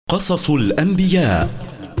قصص الأنبياء.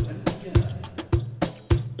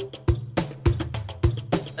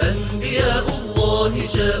 أنبياء الله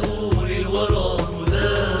جاءوا للورى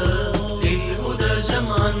للهدى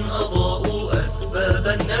جمعا أضاءوا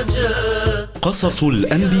أسباب النجاة. قصص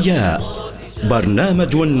الأنبياء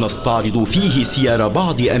برنامج نستعرض فيه سير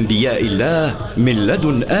بعض أنبياء الله من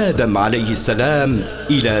لدن آدم عليه السلام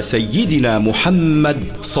إلى سيدنا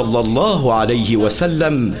محمد صلى الله عليه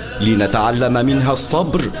وسلم، لنتعلم منها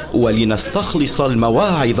الصبر ولنستخلص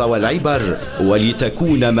المواعظ والعبر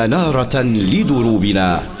ولتكون منارة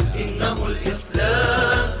لدروبنا. إنه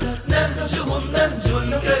الإسلام نهجهم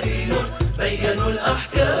نهج كريم بينوا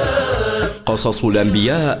الأحكام. قصص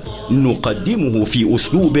الأنبياء نقدمه في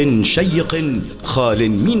أسلوب شيق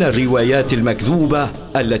خال من الروايات المكذوبة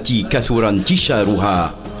التي كثر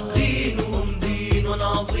انتشارها. دينهم دين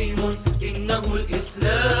عظيم إنه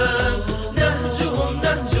الإسلام نهجهم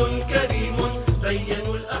نهج كريم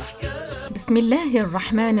بينوا الأحكام. بسم الله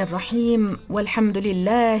الرحمن الرحيم، والحمد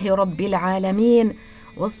لله رب العالمين،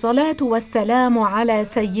 والصلاة والسلام على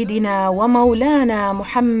سيدنا ومولانا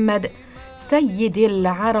محمد سيد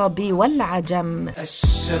العرب والعجم.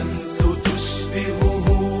 الشمس تشبهه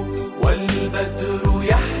والبدر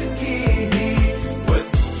يحكيه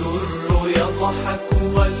والدر يضحك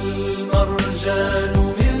والمرجان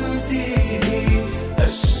من فيه.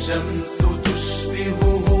 الشمس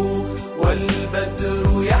تشبهه والبدر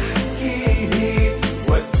يحكيه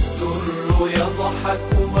والدر يضحك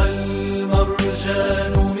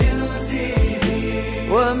والمرجان من فيه.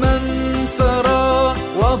 ومن سرى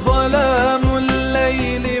وظلام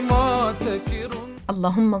الليل معتكر.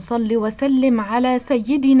 اللهم صل وسلم على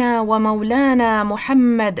سيدنا ومولانا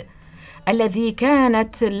محمد الذي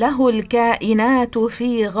كانت له الكائنات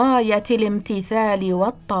في غاية الامتثال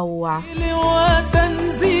والطوع.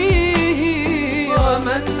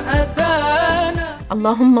 ومن أتانا.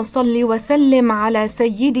 اللهم صل وسلم على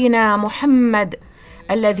سيدنا محمد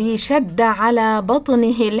الذي شد على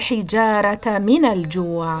بطنه الحجارة من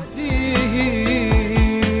الجوع.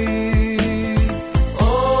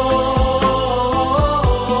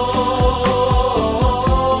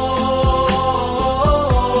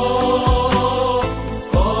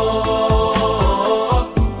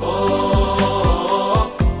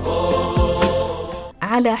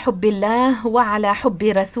 على حب الله وعلى حب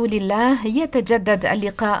رسول الله يتجدد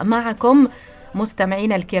اللقاء معكم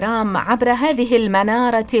مستمعين الكرام عبر هذه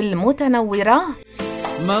المنارة المتنورة.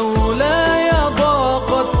 مولاي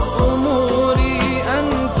ضاقت أموري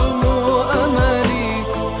أنتم أملي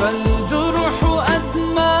فالجرح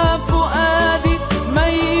أدمى فؤادي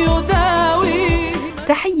من يداوي.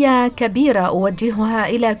 تحية كبيرة أوجهها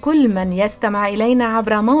إلى كل من يستمع إلينا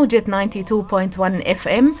عبر موجة 92.1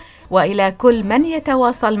 FM وإلى كل من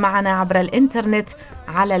يتواصل معنا عبر الإنترنت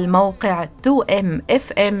على الموقع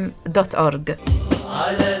 2mfm.org.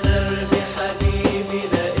 على درب حبيبي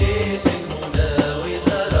لقيت المنى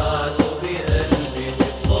وزرعت بقلبي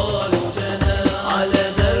وصال جنى. على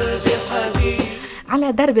درب حبيبي.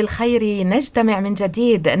 على درب الخير نجتمع من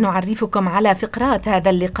جديد، نعرفكم على فقرات هذا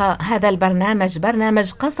اللقاء. هذا البرنامج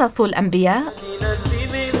برنامج قصص الأنبياء.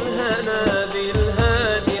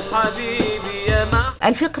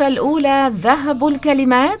 الفقرة الأولى ذهب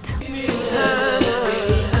الكلمات.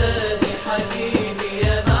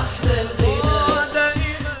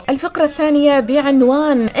 الفقرة الثانية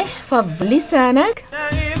بعنوان احفظ لسانك.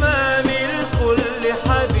 إمام الكل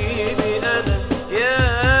حبيبي أنا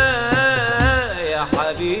يا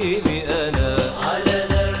حبيبي أنا. على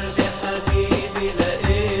درب حبيبي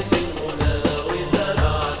لقيت المنى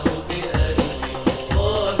وزرعت بقلبي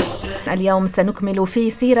صال جنى. اليوم سنكمل في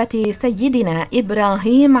سيرة سيدنا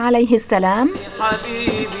إبراهيم عليه السلام.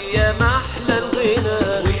 حبيبي يا محلى الغنى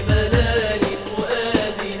وملاني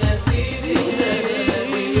فؤادي نسيت الهدى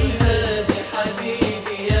والهادي.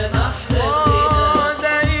 حبيبي يا محلى الغنى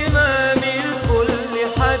ده إمام الكل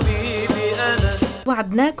حبيبي أنا.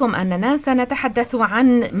 وعدناكم أننا سنتحدث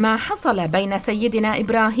عن ما حصل بين سيدنا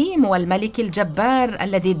إبراهيم والملك الجبار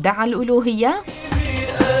الذي ادعى الألوهية.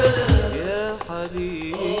 يا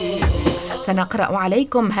حبيبي سنقرأ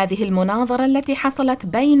عليكم هذه المناظرة التي حصلت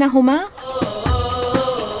بينهما.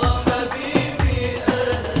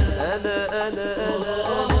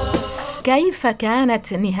 كيف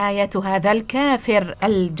كانت نهاية هذا الكافر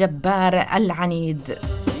الجبار العنيد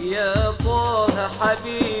يا طه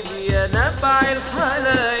حبيبي يا نبع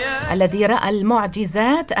الحلايا الذي رأى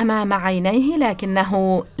المعجزات أمام عينيه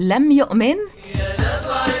لكنه لم يؤمن. يا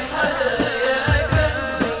نبع الحلايا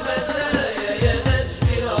كنز المزايا يا نجم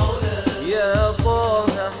العلا. يا طه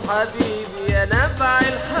حبيبي يا نبع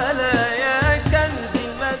الحلايا كنز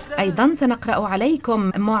المزايا. أيضا أيضا سنقرأ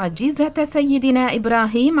عليكم معجزة سيدنا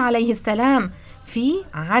إبراهيم عليه السلام في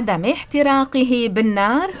عدم احتراقه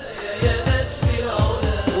بالنار.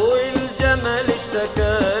 والجمل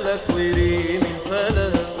اشتكى لك وريم الفلا،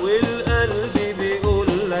 والقلب بيقول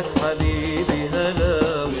لك حبيبي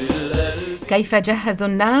هلا، والقلب كيف جهزوا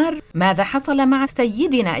النار؟ ماذا حصل مع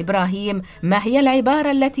سيدنا إبراهيم؟ ما هي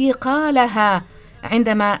العبارة التي قالها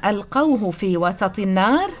عندما ألقوه في وسط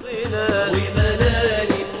النار؟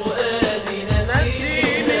 وملاني فؤادي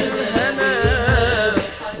نسيم الهنا.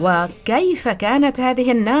 وكيف كانت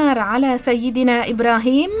هذه النار على سيدنا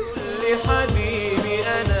إبراهيم؟ حبيبي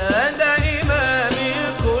أنا ده إمامي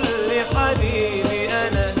الكل، حبيبي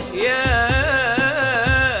أنا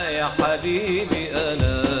يا حبيبي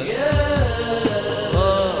أنا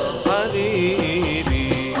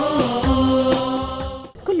حبيبي.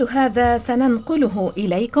 كل هذا سننقله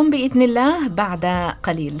إليكم بإذن الله بعد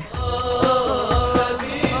قليل.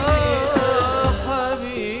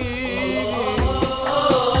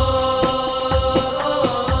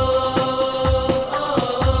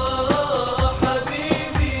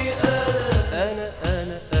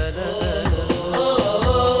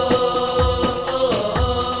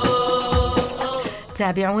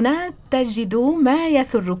 تابعونا تجدوا ما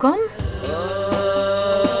يسركم.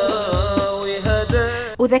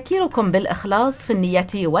 أذكركم بالإخلاص في النية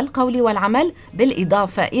والقول والعمل،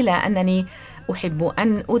 بالإضافة إلى أنني أحب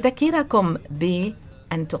أن أذكركم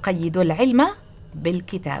بأن تقيدوا العلم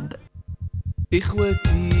بالكتاب.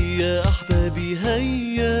 إخوتي يا أحبابي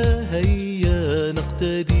هيا هيا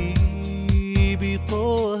نقتدي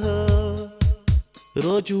بطه،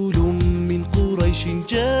 رجل من قريش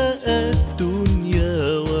جاء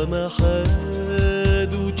الدنيا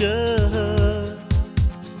ومحاد جاها.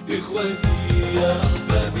 إخوتي يا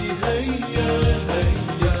أحبابي هيا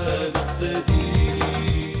هيا نقتدي.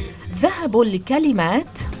 ذهب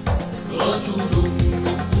الكلمات. رجل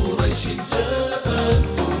من قريش جاء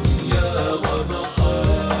الدنيا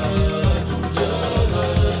ومحاد جاها.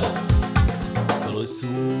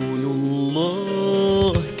 رسول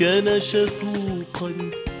الله كان شفوقا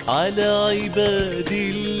على عباد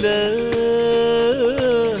الله.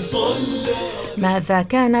 ماذا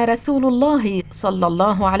كان رسول الله صلى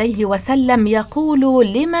الله عليه وسلم يقول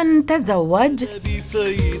لمن تزوج؟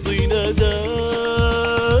 بفيض ندى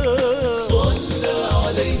صلى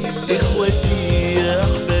عليه إخوتي يا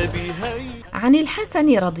أحبابي هيا. عن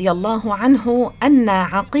الحسن رضي الله عنه أن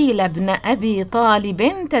عقيل بن أبي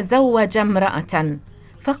طالب تزوج امرأة،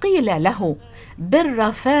 فقيل له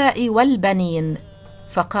بالرفاء والبنين،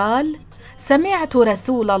 فقال: سمعت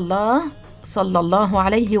رسول الله صلى الله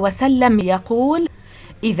عليه وسلم يقول: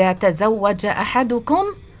 إذا تزوج أحدكم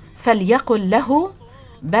فليقل له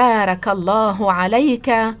بارك الله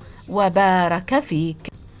عليك وبارك فيك.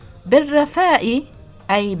 بالرفاء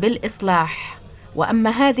أي بالإصلاح. وأما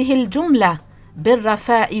هذه الجملة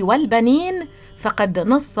بالرفاء والبنين فقد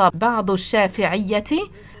نص بعض الشافعية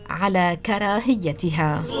على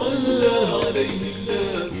كراهيتها.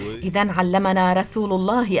 إذن علمنا رسول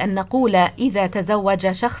الله أن نقول إذا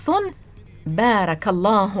تزوج شخص: بارك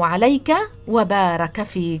الله عليك وبارك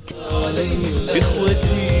فيك.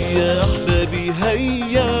 إخوتي يا أحبابي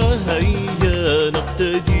هيا هيا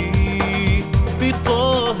نقتدي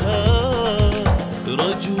بطه،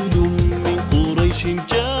 رجل من قريش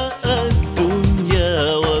جاء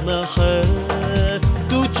الدنيا ومحاد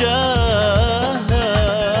جاها.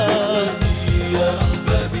 يا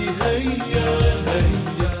أحبابي هيا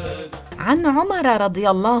هيا. عن عمر رضي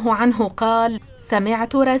الله عنه قال: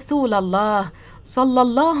 سمعت رسول الله صلى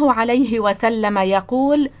الله عليه وسلم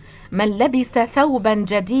يقول: من لبس ثوبا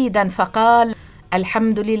جديدا فقال: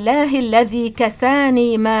 الحمد لله الذي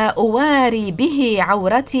كساني ما أواري به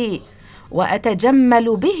عورتي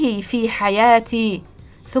وأتجمل به في حياتي،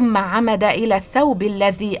 ثم عمد إلى الثوب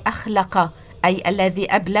الذي أخلق أي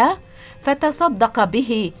الذي أبلى فتصدق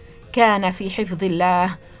به، كان في حفظ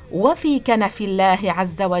الله وفي كنف الله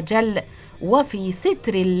عز وجل وفي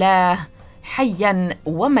ستر الله حيا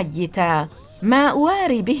وميتا. ما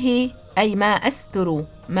أواري به أي ما أستر،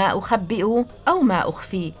 ما أخبئ أو ما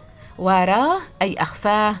أخفي. واراه أي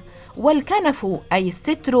أخفاه، والكنف أي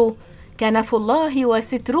الستر، كنف الله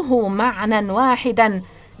وستره معنى واحدا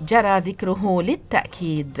جرى ذكره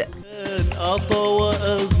للتأكيد. أعطى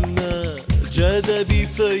وأغنى جاد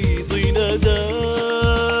بفيض ندى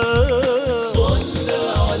صلى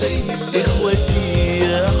عليه. إخوتي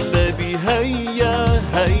يا أحبابي هيا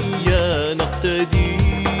هيا نقتدي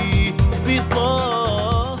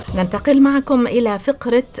بطه. ننتقل معكم إلى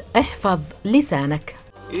فقرة احفظ لسانك.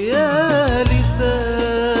 يا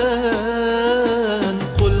لسان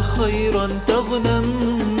قل خيرا تغنم،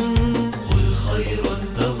 قل خيرا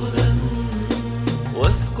تغنم.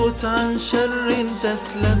 واسكت عن شر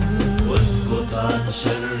تسلم، واسكت عن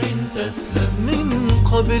شر تسلم، من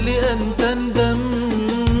قبل أن تندم،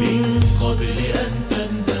 من قبل أن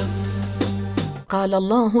تندم. قال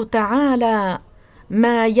الله تعالى: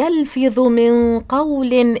 ما يلفظ من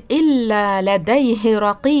قول إلا لديه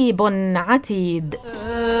رقيب عتيد.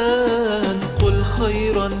 قل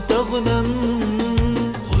خيرا تغنم،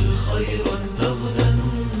 قل خيرا تغنم،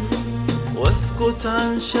 واسكت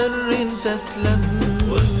عن شر تسلم،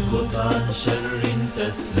 واسكت عن شر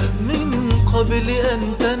تسلم، من قبل أن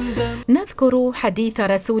تندم. نذكر حديث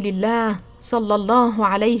رسول الله صلى الله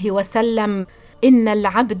عليه وسلم: إن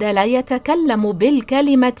العبد ليتكلم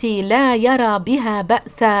بالكلمة لا يرى بها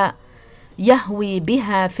بأسا يهوي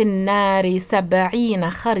بها في النار 70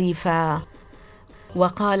 خريفا.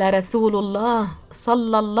 وقال رسول الله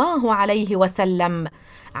صلى الله عليه وسلم: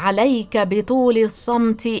 عليك بطول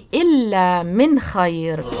الصمت إلا من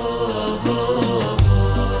خير.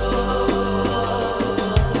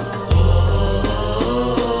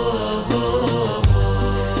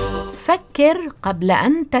 فكر قبل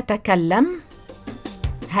أن تتكلم.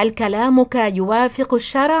 هل كلامك يوافق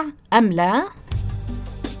الشرع أم لا؟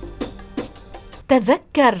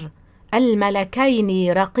 تذكر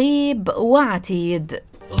الملكين رقيب وعتيد.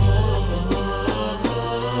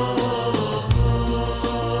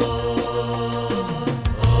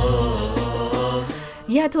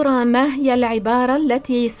 يا ترى ما هي العبارة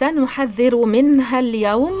التي سنحذر منها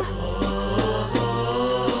اليوم؟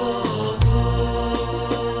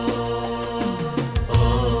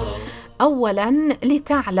 أولاً،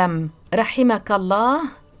 لتعلم رحمك الله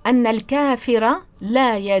أن الكافر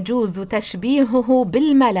لا يجوز تشبيهه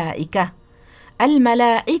بالملائكة.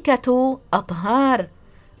 الملائكة أطهار،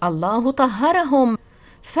 الله طهرهم،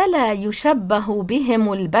 فلا يشبه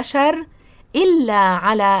بهم البشر إلا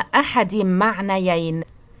على أحد معنيين.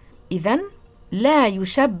 إذن لا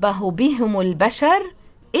يشبه بهم البشر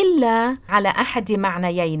إلا على أحد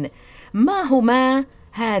معنيين. ما هما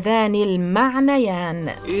هذان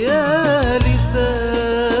المعنيان؟ يا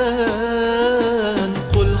لسان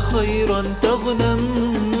قل خيرا تغنم،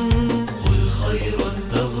 قل خيرا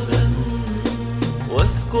تغنم،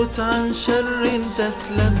 واسكت عن شر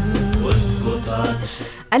تسلم، واسكت عن شر.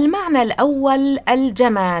 المعنى الأول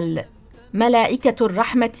الجمال. ملائكة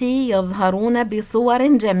الرحمة يظهرون بصور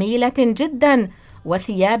جميلة جدا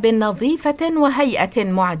وثياب نظيفة وهيئة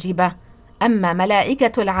معجبة، أما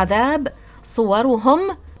ملائكة العذاب صورهم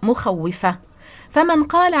مخوفة. فمن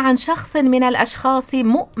قال عن شخص من الأشخاص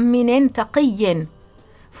مؤمن تقي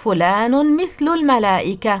فلان مثل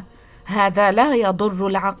الملائكة، هذا لا يضر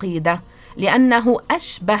العقيدة، لأنه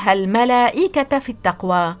أشبه الملائكة في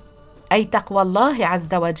التقوى، أي تقوى الله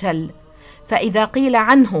عز وجل. فإذا قيل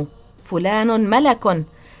عنه فلان ملك،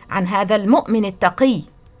 عن هذا المؤمن التقي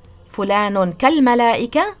فلان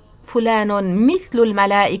كالملائكة، فلان مثل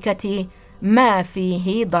الملائكة، ما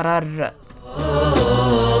فيه ضرر.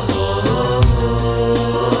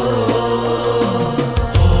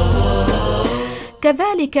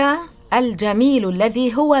 كذلك الجميل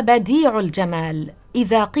الذي هو بديع الجمال،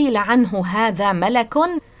 إذا قيل عنه هذا ملك،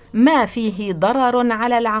 ما فيه ضرر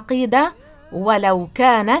على العقيدة ولو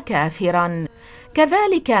كان كافرا.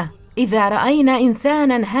 كذلك إذا رأينا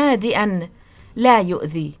إنسانا هادئا لا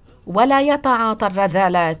يؤذي ولا يتعاطى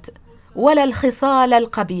الرذالات ولا الخصال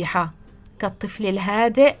القبيحة، كالطفل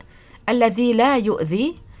الهادئ الذي لا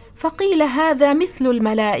يؤذي، فقيل هذا مثل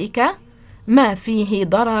الملائكة، ما فيه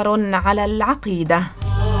ضرر على العقيدة.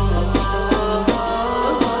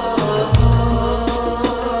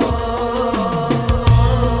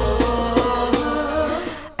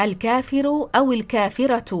 الكافر أو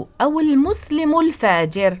الكافرة أو المسلم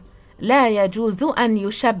الفاجر لا يجوز أن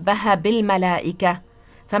يشبه بالملائكة،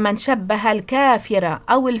 فمن شبه الكافر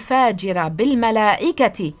أو الفاجر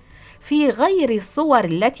بالملائكة في غير الصور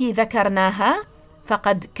التي ذكرناها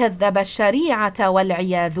فقد كذب الشريعة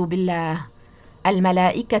والعياذ بالله.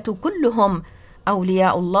 الملائكة كلهم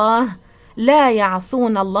أولياء الله، لا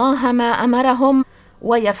يعصون الله ما أمرهم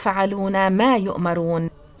ويفعلون ما يؤمرون.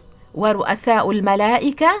 ورؤساء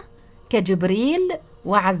الملائكة كجبريل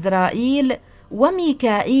وعزرائيل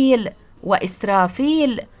وميكائيل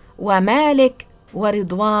وإسرافيل ومالك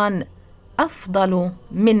ورضوان أفضل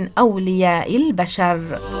من أولياء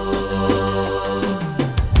البشر.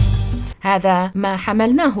 هذا ما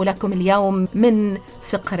حملناه لكم اليوم من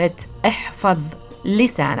فقرة احفظ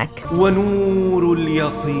لسانك. ونور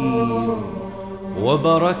اليقين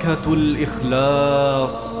وبركة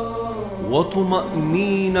الإخلاص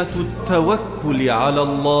وطمأنينة التوكل على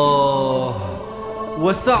الله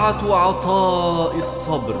وسعة عطاء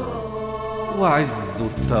الصبر وعز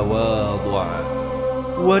التواضع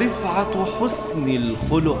ورفعة حسن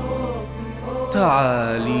الخلق،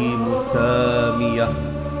 تعاليم سامية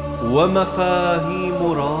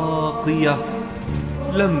ومفاهيم راقية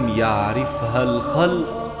لم يعرفها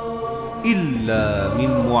الخلق إلا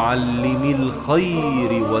من معلم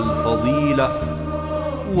الخير والفضيلة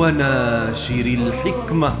وناشر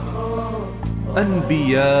الحكمة،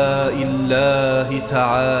 أنبياء الله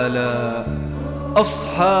تعالى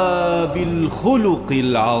أصحاب الخلق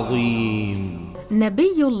العظيم.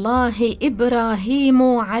 نبي الله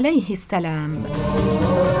إبراهيم عليه السلام.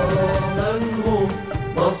 من هم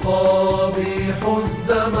مصابيح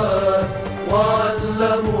الزمان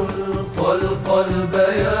وعلموا الخلق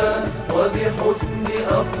البيان، وبحسن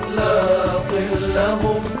أخلاق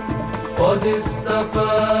لهم قد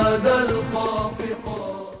استفاد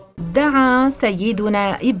الخافقان. دعا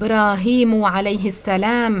سيدنا إبراهيم عليه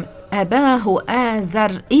السلام أباه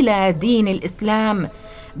آزر إلى دين الإسلام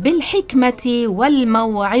بالحكمة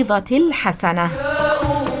والموعظة الحسنة.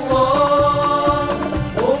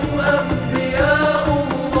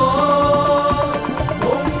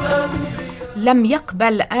 لم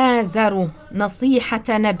يقبل آزر نصيحة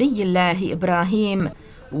نبي الله إبراهيم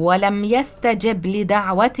ولم يستجب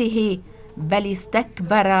لدعوته، بل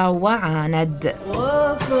استكبر وعاند.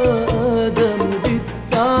 وافى آدم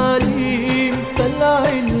بالتعليم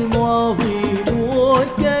فالعلم عظيم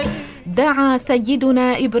وكريم. دعا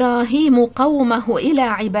سيدنا إبراهيم قومه إلى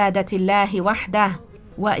عبادة الله وحده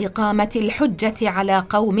وإقامة الحجة على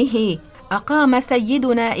قومه. أقام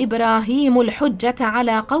سيدنا إبراهيم الحجة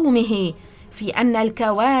على قومه في أن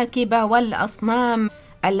الكواكب والأصنام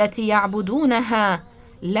التي يعبدونها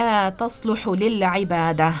لا تصلح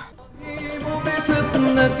للعبادة.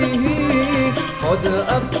 بفطنته قد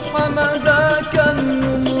أفحم ذاك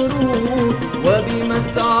النمرود،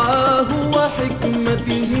 وبمسعاه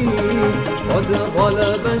وحكمته قد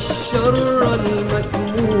غلب الشر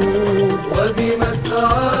المكمود،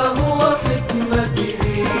 وبمسعاه وحكمته.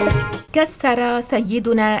 كسر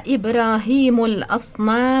سيدنا إبراهيم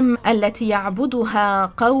الأصنام التي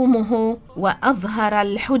يعبدها قومه وأظهر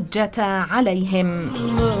الحجة عليهم.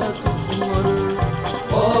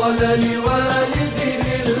 قال لوالده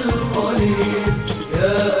الخليل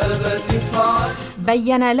يا أبت افعل.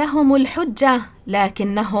 بين لهم الحجة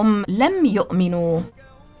لكنهم لم يؤمنوا.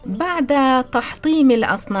 بعد تحطيم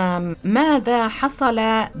الأصنام ماذا حصل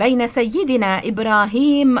بين سيدنا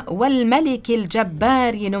إبراهيم والملك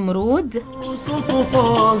الجبار نمرود؟ يوسف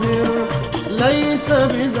طاهر ليس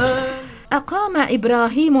بزاد. أقام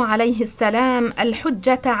إبراهيم عليه السلام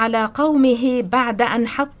الحجة على قومه بعد أن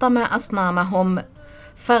حطم أصنامهم،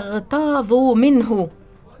 فاغتاظوا منه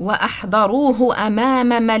وأحضروه أمام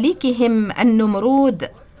ملكهم النمرود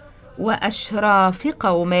وأشراف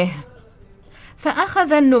قومه.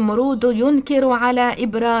 فأخذ النمرود ينكر على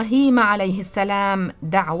إبراهيم عليه السلام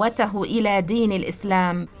دعوته إلى دين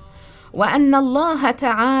الإسلام، وأن الله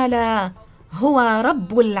تعالى هو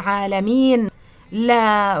رب العالمين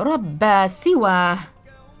لا رب سواه.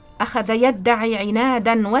 أخذ يدعي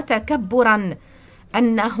عنادا وتكبرا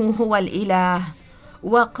أنه هو الإله،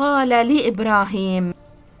 وقال لإبراهيم: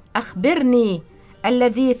 أخبرني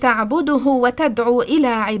الذي تعبده وتدعو إلى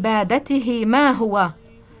عبادته ما هو؟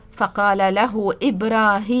 فقال له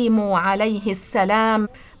إبراهيم عليه السلام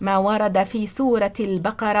ما ورد في سورة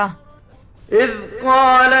البقرة: إذ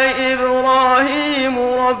قال إبراهيم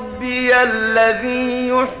ربي الذي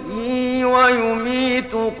يحيي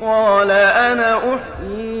ويميت قال أنا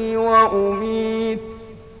أحيي وأميت.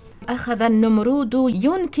 أخذ النمرود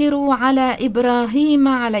ينكر على إبراهيم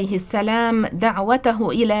عليه السلام دعوته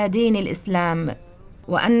إلى دين الإسلام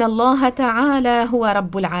وأن الله تعالى هو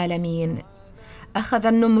رب العالمين. أخذ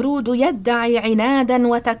النمرود يدعي عنادا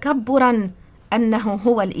وتكبرا أنه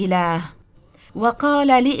هو الإله، وقال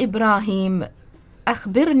لإبراهيم: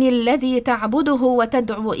 أخبرني الذي تعبده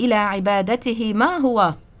وتدعو إلى عبادته ما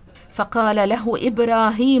هو؟ فقال له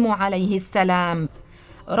إبراهيم عليه السلام: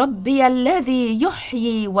 ربي الذي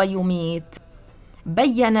يحيي ويميت.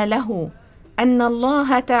 بين له أن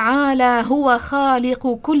الله تعالى هو خالق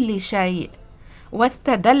كل شيء،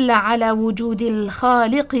 واستدل على وجود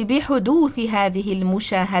الخالق بحدوث هذه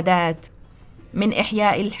المشاهدات من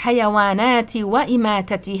إحياء الحيوانات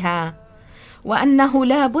وإماتتها، وأنه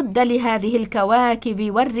لا بد لهذه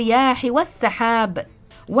الكواكب والرياح والسحاب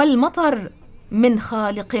والمطر من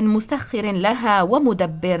خالق مسخر لها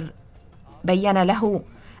ومدبر. بين له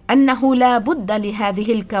أنه لا بد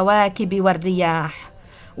لهذه الكواكب والرياح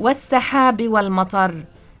والسحاب والمطر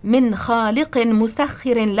من خالق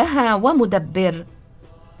مسخر لها ومدبر.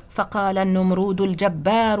 فقال النمرود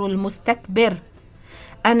الجبار المستكبر: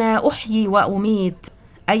 أنا أحيي وأميت،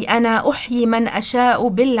 أي أنا أحيي من أشاء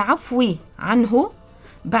بالعفو عنه،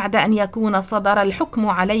 بعد أن يكون صدر الحكم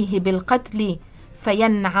عليه بالقتل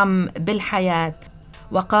فينعم بالحياة.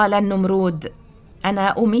 وقال النمرود: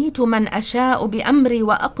 أنا أميت من أشاء بأمري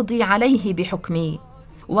وأقضي عليه بحكمي.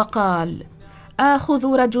 وقال: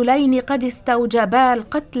 آخذ رجلين قد استوجبا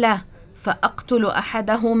القتل فأقتل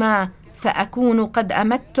أحدهما فأكون قد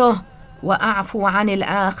أمته، وأعفو عن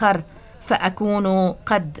الآخر فأكون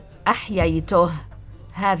قد أحييته.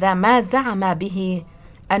 هذا ما زعم به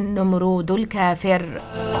النمرود الكافر.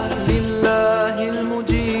 لله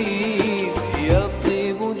المجيب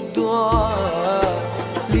يطيب الدعاء،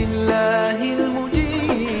 لله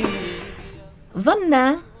المجيب.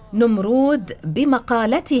 ظن نمرود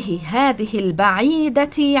بمقالته هذه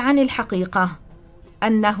البعيدة عن الحقيقة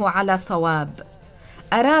أنه على صواب،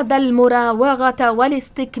 أراد المراوغة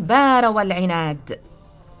والاستكبار والعناد،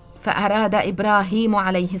 فأراد إبراهيم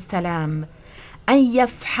عليه السلام أن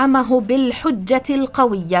يفحمه بالحجة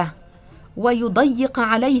القوية ويضيق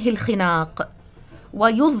عليه الخناق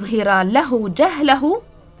ويظهر له جهله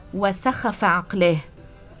وسخف عقله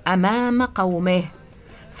أمام قومه،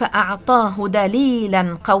 فأعطاه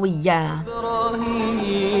دليلا قويا.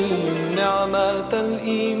 إبراهيم نعمة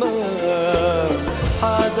الإيمان،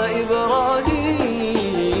 حاز إبراهيم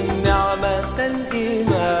نعمة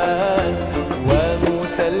الإيمان،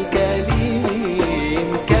 وموسى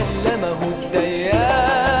الكليم كلمه الديان.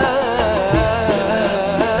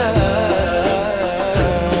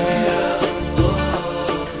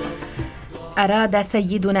 أراد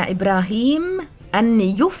سيدنا إبراهيم أن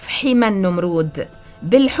يفحم النمرود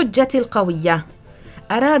بالحجة القوية،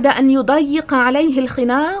 أراد أن يضيق عليه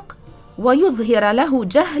الخناق ويظهر له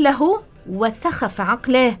جهله وسخف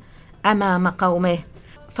عقله أمام قومه،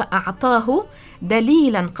 فأعطاه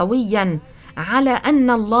دليلا قويا على أن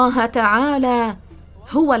الله تعالى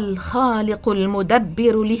هو الخالق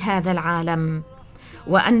المدبر لهذا العالم،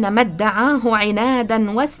 وأن ما ادعاه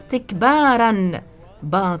عنادا واستكبارا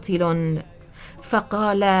باطل.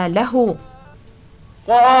 فقال له: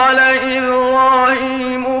 قال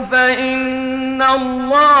إبراهيم: فإن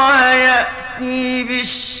الله يأتي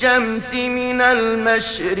بالشمس من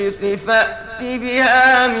المشرق فأت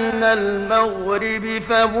بها من المغرب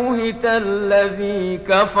فبهت الذي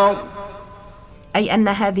كفر. أي أن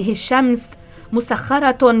هذه الشمس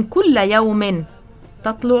مسخرة كل يوم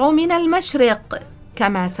تطلع من المشرق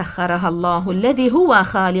كما سخرها الله الذي هو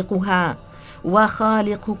خالقها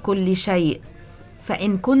وخالق كل شيء.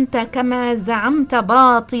 فإن كنت كما زعمت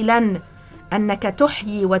باطلا أنك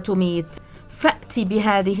تحيي وتميت، فأت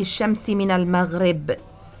بهذه الشمس من المغرب،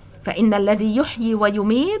 فإن الذي يحيي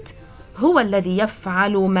ويميت هو الذي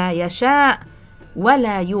يفعل ما يشاء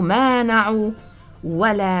ولا يمانع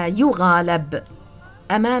ولا يغالب.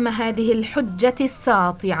 أمام هذه الحجة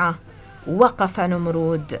الساطعة وقف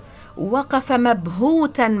نمرود، وقف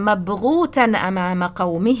مبهوتا مبغوتا أمام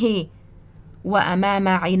قومه وأمام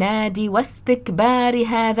عناد واستكبار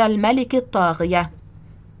هذا الملك الطاغية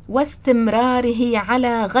واستمراره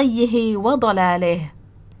على غيه وضلاله.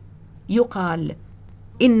 يقال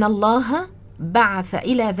إن الله بعث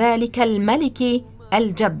إلى ذلك الملك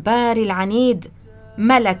الجبار العنيد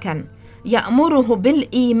ملكا يأمره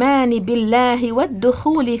بالإيمان بالله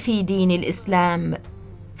والدخول في دين الإسلام،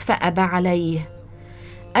 فأبى عليه،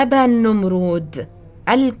 أبى النمرود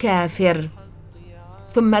الكافر.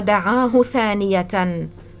 ثم دعاه ثانية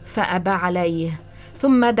فأبى عليه،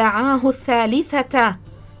 ثم دعاه الثالثة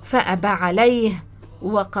فأبى عليه،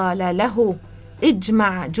 وقال له: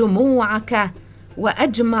 اجمع جموعك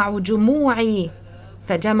وأجمع جموعي.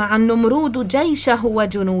 فجمع النمرود جيشه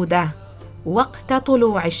وجنوده وقت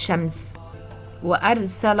طلوع الشمس،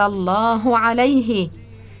 وأرسل الله عليه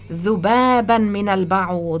ذبابا من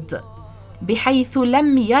البعوض بحيث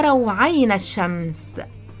لم يروا عين الشمس،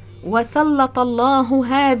 وسلط الله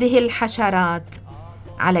هذه الحشرات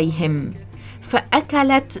عليهم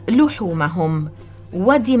فأكلت لحومهم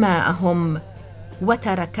ودماءهم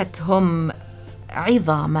وتركتهم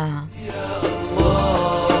عظاما.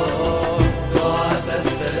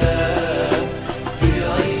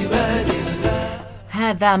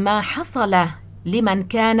 هذا ما حصل لمن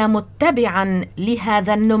كان متبعا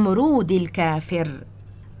لهذا النمرود الكافر.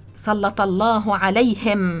 سلط الله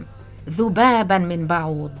عليهم ذبابا من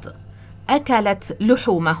بعوض، أكلت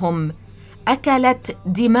لحومهم، أكلت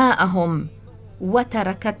دماءهم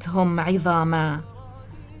وتركتهم عظاما.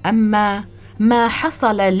 أما ما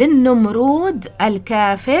حصل للنمرود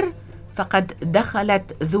الكافر فقد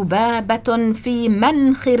دخلت ذبابة في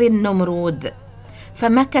منخر النمرود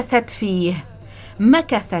فمكثت فيه،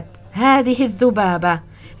 مكثت هذه الذبابة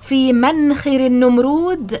في منخر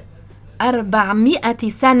النمرود 400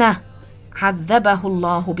 سنة، عذبه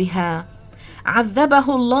الله بها،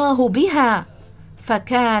 عذبه الله بها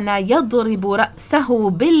فكان يضرب رأسه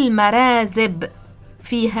بالمرازب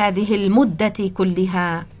في هذه المدة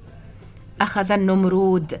كلها. أخذ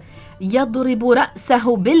النمرود يضرب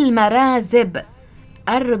رأسه بالمرازب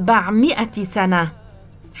 400 سنة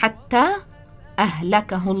حتى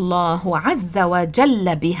أهلكه الله عز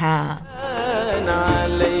وجل بها.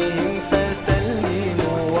 عليهم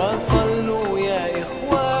فسلموا وصلوا يا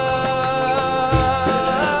إخوان.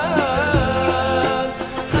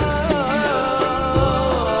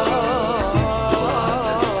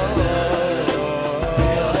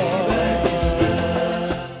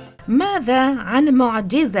 ماذا عن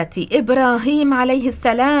معجزة إبراهيم عليه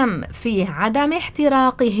السلام في عدم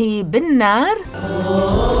احتراقه بالنار؟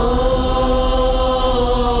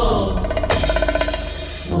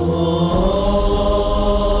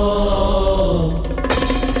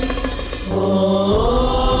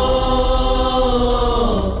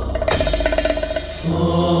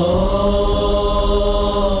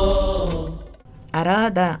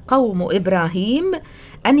 أراد قوم إبراهيم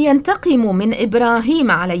أن ينتقموا من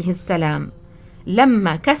إبراهيم عليه السلام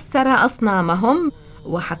لما كسر أصنامهم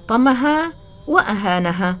وحطمها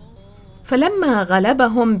وأهانها، فلما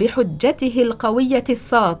غلبهم بحجته القوية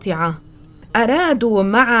الساطعة أرادوا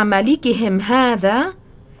مع ملكهم هذا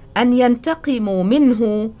أن ينتقموا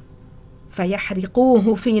منه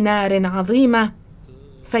فيحرقوه في نار عظيمة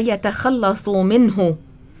فيتخلصوا منه.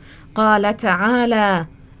 قال تعالى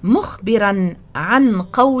مخبرا عن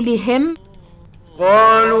قولهم: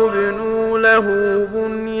 قالوا ابنوا له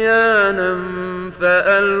بنيانا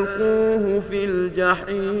فألقوه في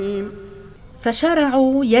الجحيم.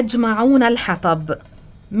 فشرعوا يجمعون الحطب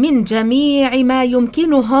من جميع ما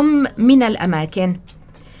يمكنهم من الأماكن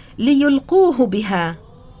ليلقوه بها،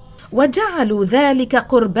 وجعلوا ذلك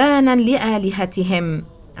قربانا لآلهتهم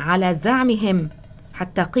على زعمهم،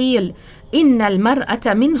 حتى قيل إن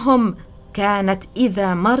المرأة منهم كانت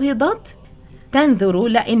إذا مرضت تنذر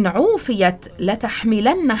لئن عوفيت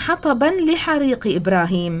لتحملن حطبا لحريق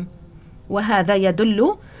إبراهيم، وهذا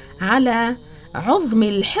يدل على عظم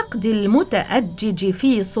الحقد المتأجج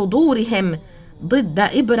في صدورهم ضد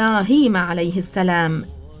إبراهيم عليه السلام.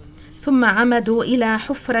 ثم عمدوا إلى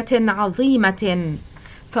حفرة عظيمة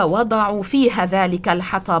فوضعوا فيها ذلك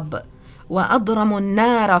الحطب وأضرموا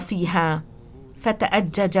النار فيها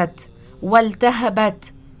فتأججت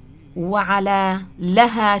والتهبت وعلى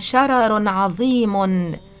لها شرر عظيم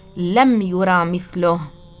لم يرى مثله.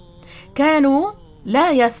 كانوا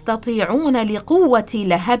لا يستطيعون لقوة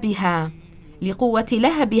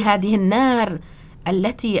لهب هذه النار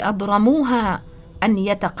التي أضرموها أن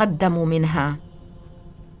يتقدموا منها.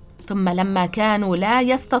 ثم لما كانوا لا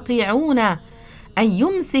يستطيعون أن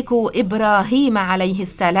يمسكوا إبراهيم عليه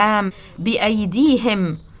السلام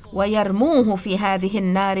بأيديهم ويرموه في هذه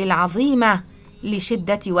النار العظيمة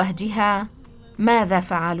لشدة وهجها، ماذا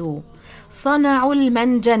فعلوا؟ صنعوا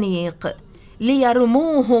المنجنيق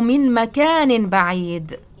ليرموه من مكان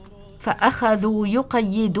بعيد، فأخذوا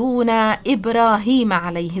يقيدون إبراهيم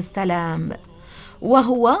عليه السلام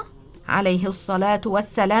وهو عليه الصلاة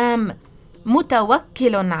والسلام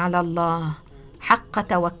متوكل على الله حق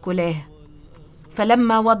توكله.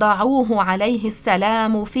 فلما وضعوه عليه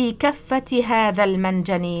السلام في كفة هذا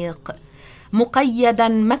المنجنيق مقيدا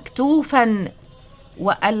مكتوفا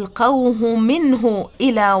وألقوه منه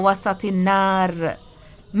إلى وسط النار،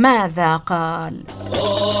 ماذا قال؟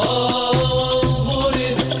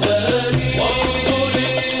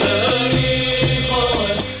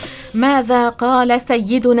 ماذا قال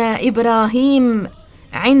سيدنا إبراهيم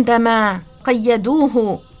عندما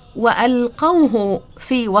قيدوه وألقوه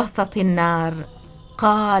في وسط النار؟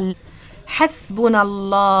 قال: حسبنا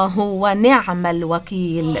الله ونعم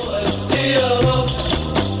الوكيل.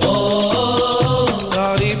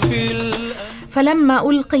 فلما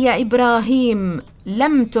ألقي إبراهيم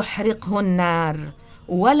لم تحرقه النار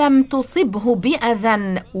ولم تصبه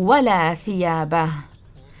بأذى ولا ثيابه،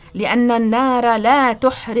 لأن النار لا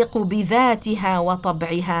تحرق بذاتها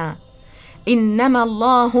وطبعها، إنما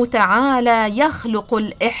الله تعالى يخلق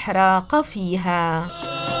الإحراق فيها.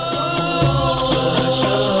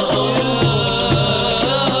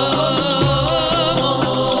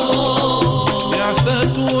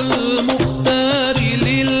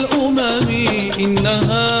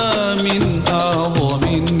 إنها من أعظم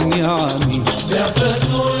النعم بعثة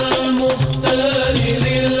المختار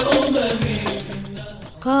للأمم.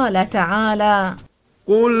 قال تعالى: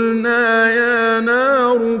 قلنا يا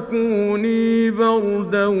نار كوني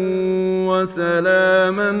بردا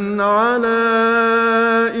وسلاما على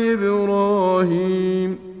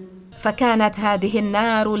إبراهيم. فكانت هذه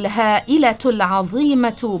النار الهائلة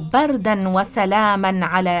العظيمة بردا وسلاما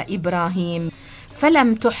على إبراهيم،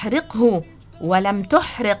 فلم تحرقه ولم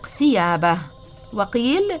تحرق ثيابه،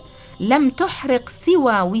 وقيل لم تحرق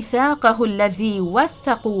سوى وثاقه الذي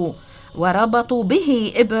وثقوا وربطوا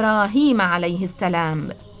به إبراهيم عليه السلام.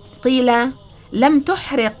 قيل لم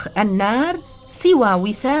تحرق النار سوى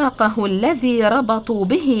وثاقه الذي ربطوا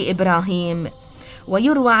به إبراهيم.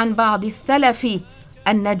 ويروى عن بعض السلف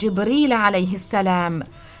أن جبريل عليه السلام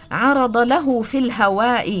عرض له في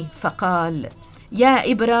الهواء فقال: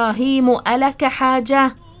 يا إبراهيم ألك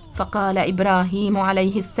حاجة؟ فقال إبراهيم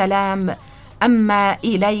عليه السلام: أما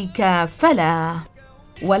إليك فلا.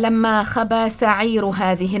 ولما خبا سعير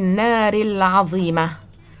هذه النار العظيمة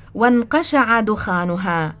وانقشع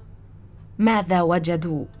دخانها، ماذا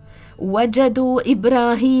وجدوا؟ وجدوا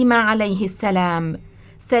إبراهيم عليه السلام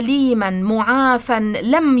سليما معافا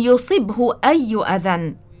لم يصبه أي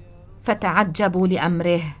أذى، فتعجبوا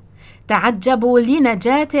لأمره، تعجبوا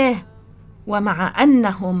لنجاته. ومع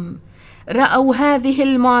أنهم رأوا هذه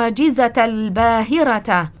المعجزة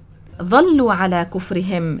الباهرة ظلوا على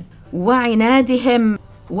كفرهم وعنادهم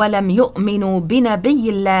ولم يؤمنوا بنبي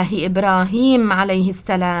الله إبراهيم عليه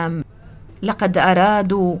السلام. لقد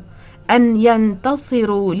أرادوا أن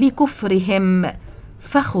ينتصروا لكفرهم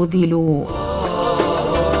فخذلوا.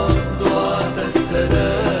 دعاة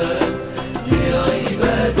السلام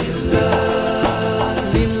لعباد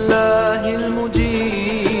الله، لله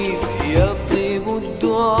المجيب يطيب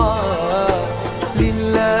الدعاء،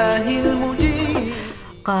 لله المجيب.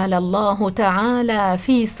 قال الله تعالى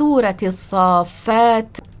في سورة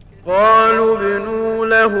الصافات: قالوا ابنوا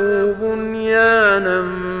له بنيانا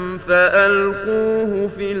فألقوه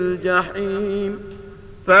في الجحيم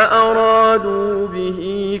فأرادوا به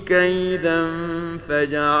كيدا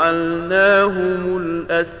فجعلناهم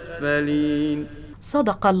الأسفلين.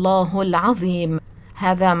 صدق الله العظيم.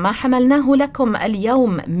 هذا ما حملناه لكم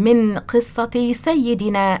اليوم من قصة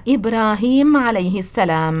سيدنا إبراهيم عليه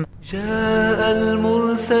السلام. جاء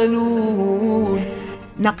المرسلون.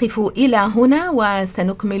 نقف إلى هنا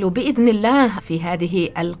وسنكمل بإذن الله في هذه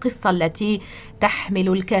القصة التي تحمل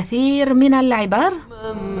الكثير من العبر.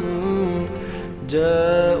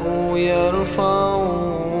 جاءوا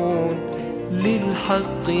يرفعون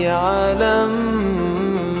للحق علم.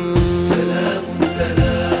 سلام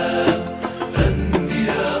سلام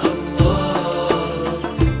أنبياء الله،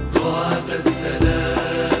 دعاة السلام.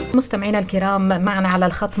 مستمعينا الكرام، معنا على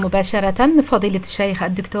الخط مباشرة فضيلة الشيخ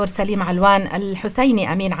الدكتور سليم علوان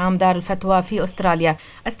الحسيني، أمين عام دار الفتوى في أستراليا.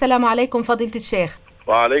 السلام عليكم فضيلة الشيخ.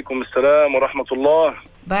 وعليكم السلام ورحمة الله.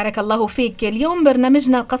 بارك الله فيك. اليوم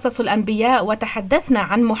برنامجنا قصص الأنبياء، وتحدثنا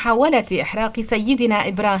عن محاولة إحراق سيدنا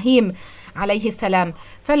إبراهيم عليه السلام،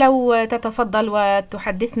 فلو تتفضل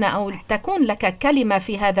وتحدثنا أو تكون لك كلمة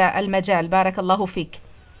في هذا المجال. بارك الله فيك.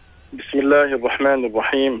 بسم الله الرحمن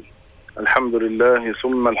الرحيم. الحمد لله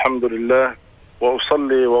ثم الحمد لله،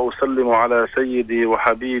 وأصلي وأسلم على سيدي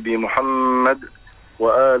وحبيبي محمد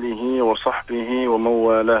وآله وصحبه ومن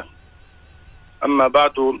والاه. أما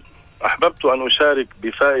بعد، أحببت أن أشارك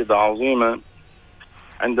بفائدة عظيمة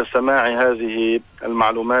عند سماع هذه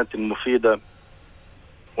المعلومات المفيدة،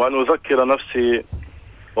 وأن أذكر نفسي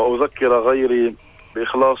وأذكر غيري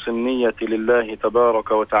بإخلاص النية لله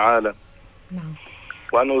تبارك وتعالى،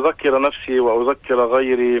 وأن أذكر نفسي وأذكر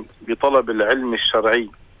غيري بطلب العلم الشرعي،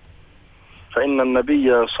 فإن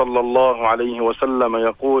النبي صلى الله عليه وسلم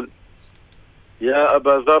يقول: يا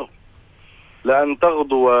أبا ذر، لأن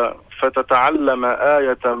تغدو فتتعلم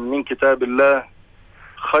آية من كتاب الله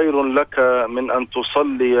خير لك من أن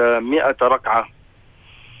تصلي 100 ركعة،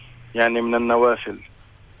 يعني من النوافل،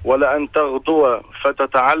 ولأن تغدو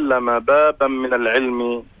فتتعلم بابا من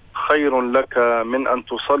العلم خير لك من أن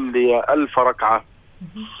تصلي 1000 ركعة،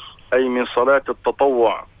 أي من صلاة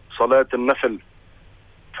التطوع، صلاة النفل.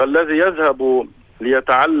 فالذي يذهب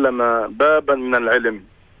ليتعلم بابا من العلم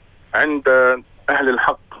عند أهل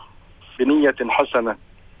الحق بنية حسنة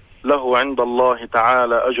له عند الله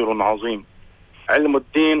تعالى أجر عظيم. علم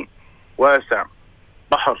الدين واسع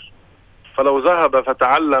بحر، فلو ذهب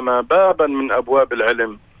فتعلم بابا من أبواب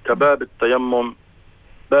العلم كباب التيمم،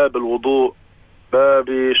 باب الوضوء،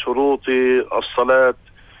 باب شروط الصلاة،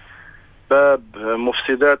 باب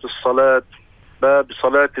مفسدات الصلاة، باب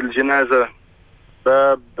صلاة الجنازة،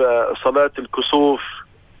 باب صلاة الكسوف،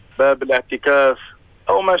 باب الاعتكاف،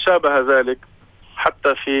 أو ما شابه ذلك،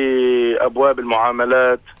 حتى في أبواب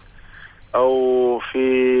المعاملات أو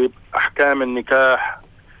في أحكام النكاح،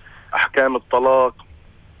 أحكام الطلاق،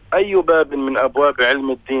 أي باب من أبواب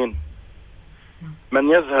علم الدين من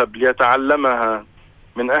يذهب ليتعلمها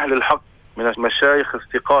من أهل الحق، من المشايخ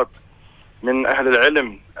الثقات، من أهل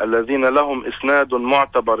العلم الذين لهم إسناد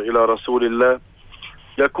معتبر إلى رسول الله،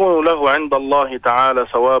 يكون له عند الله تعالى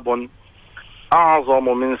ثواب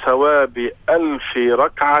أعظم من ثواب 1000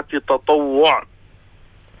 ركعة تطوع،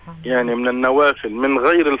 يعني من النوافل، من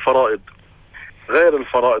غير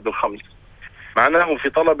الفرائض الخمس. معناه في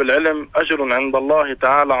طلب العلم أجر عند الله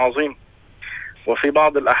تعالى عظيم. وفي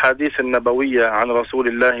بعض الأحاديث النبوية عن رسول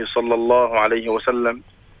الله صلى الله عليه وسلم: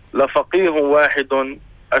 لفقيه واحد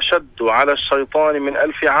أشد على الشيطان من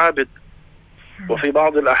 1000 عابد. وفي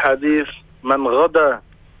بعض الأحاديث: من غدا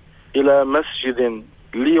إلى مسجد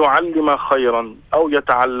ليعلم خيرا أو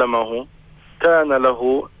يتعلمه كان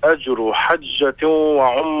له أجر حجة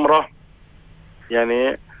وعمرة،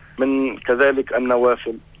 يعني من كذلك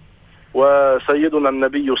النوافل. وسيدنا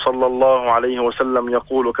النبي صلى الله عليه وسلم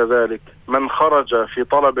يقول كذلك: من خرج في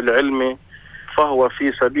طلب العلم فهو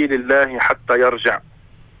في سبيل الله حتى يرجع،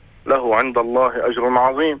 له عند الله أجر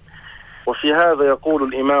عظيم. وفي هذا يقول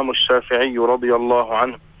الإمام الشافعي رضي الله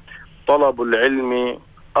عنه: طلب العلم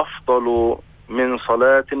أفضل من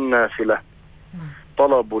صلاة النافلة.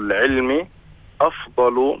 طلب العلم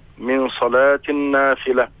أفضل من صلاة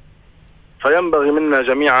النافلة. فينبغي منا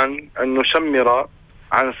جميعا أن نشمر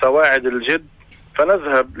عن سواعد الجد،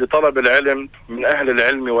 فنذهب لطلب العلم من أهل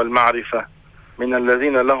العلم والمعرفة، من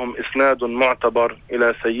الذين لهم إسناد معتبر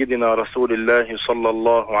إلى سيدنا رسول الله صلى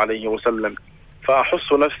الله عليه وسلم.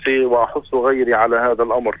 فأحث نفسي وأحث غيري على هذا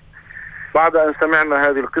الأمر. بعد أن سمعنا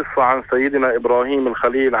هذه القصة عن سيدنا إبراهيم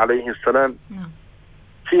الخليل عليه السلام،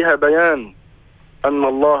 فيها بيان أن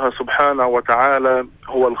الله سبحانه وتعالى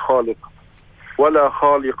هو الخالق، ولا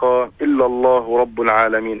خالق إلا الله رب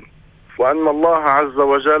العالمين، وأن الله عز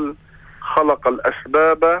وجل خلق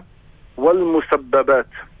الأسباب والمسببات،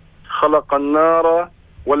 خلق النار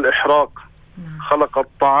والإحراق، خلق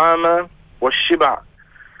الطعام والشبع،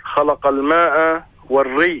 خلق الماء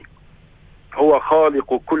والري. هو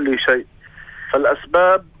خالق كل شيء.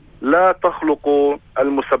 فالأسباب لا تخلق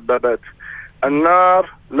المسببات، النار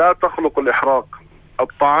لا تخلق الإحراق،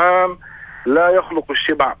 الطعام لا يخلق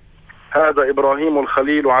الشبع. هذا إبراهيم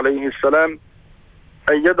الخليل عليه السلام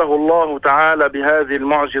أيده الله تعالى بهذه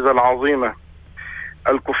المعجزة العظيمة.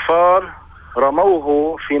 الكفار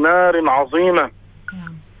رموه في نار عظيمة،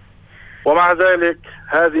 ومع ذلك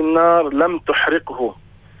هذه النار لم تحرقه.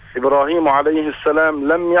 إبراهيم عليه السلام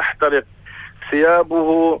لم يحترق،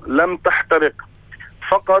 ثيابه لم تحترق،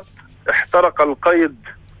 فقط احترق القيد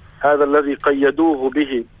هذا الذي قيدوه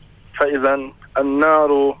به. فإذا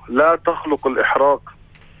النار لا تخلق الإحراق،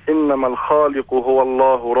 إنما الخالق هو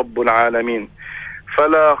الله رب العالمين.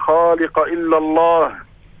 فلا خالق إلا الله،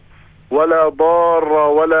 ولا ضار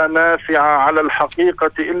ولا نافع على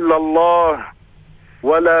الحقيقة إلا الله،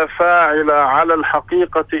 ولا فاعل على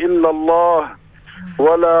الحقيقة إلا الله،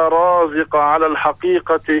 ولا رازق على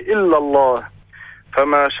الحقيقة إلا الله.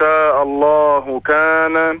 فما شاء الله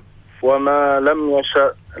كان، وما لم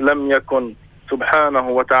يشأ لم يكن. سبحانه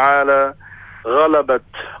وتعالى غلبت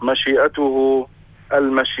مشيئته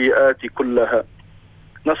المشيئات كلها.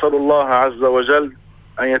 نسأل الله عز وجل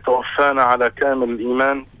أن يتوفانا على كامل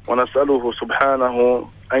الإيمان، ونسأله سبحانه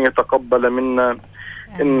أن يتقبل منا،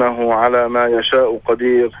 إنه على ما يشاء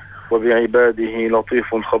قدير، وبعباده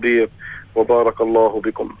لطيف خبير. وبارك الله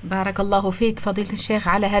بكم. بارك الله فيك فضيلة الشيخ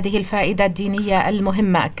على هذه الفائدة الدينية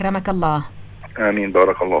المهمة، أكرمك الله. آمين،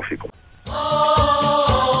 بارك الله فيكم.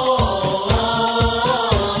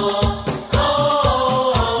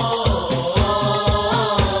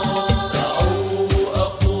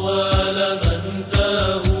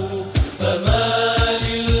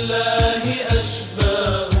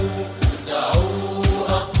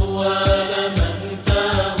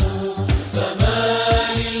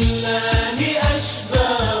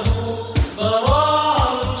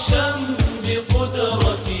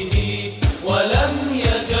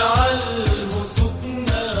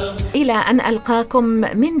 إلى أن ألقاكم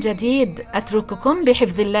من جديد أترككم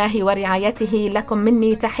بحفظ الله ورعايته. لكم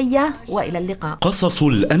مني تحية وإلى اللقاء. قصص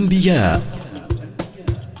الأنبياء.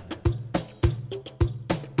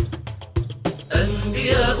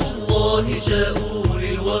 أنبياء الله جاءوا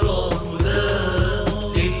للورى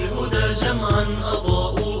للهدى جمعا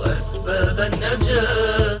أضاءوا أسباب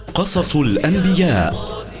النجاة. قصص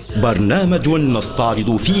الأنبياء، برنامج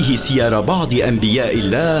نستعرض فيه سير بعض أنبياء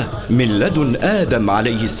الله من لدن آدم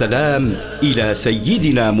عليه السلام إلى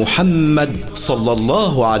سيدنا محمد صلى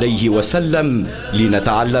الله عليه وسلم،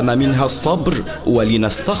 لنتعلم منها الصبر،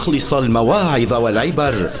 ولنستخلص المواعظ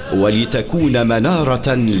والعبر، ولتكون منارة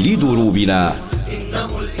لدروبنا.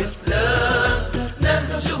 إنه الإسلام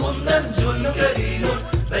نهجهم نهج كريم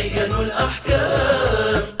بينوا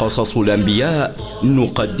الأحكام. قصص الأنبياء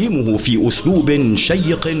نقدمه في أسلوب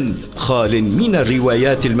شيق خال من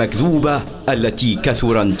الروايات المكذوبة التي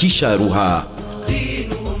كثر انتشارها.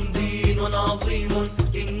 دينهم دين عظيم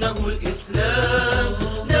إنه دينه الإسلام.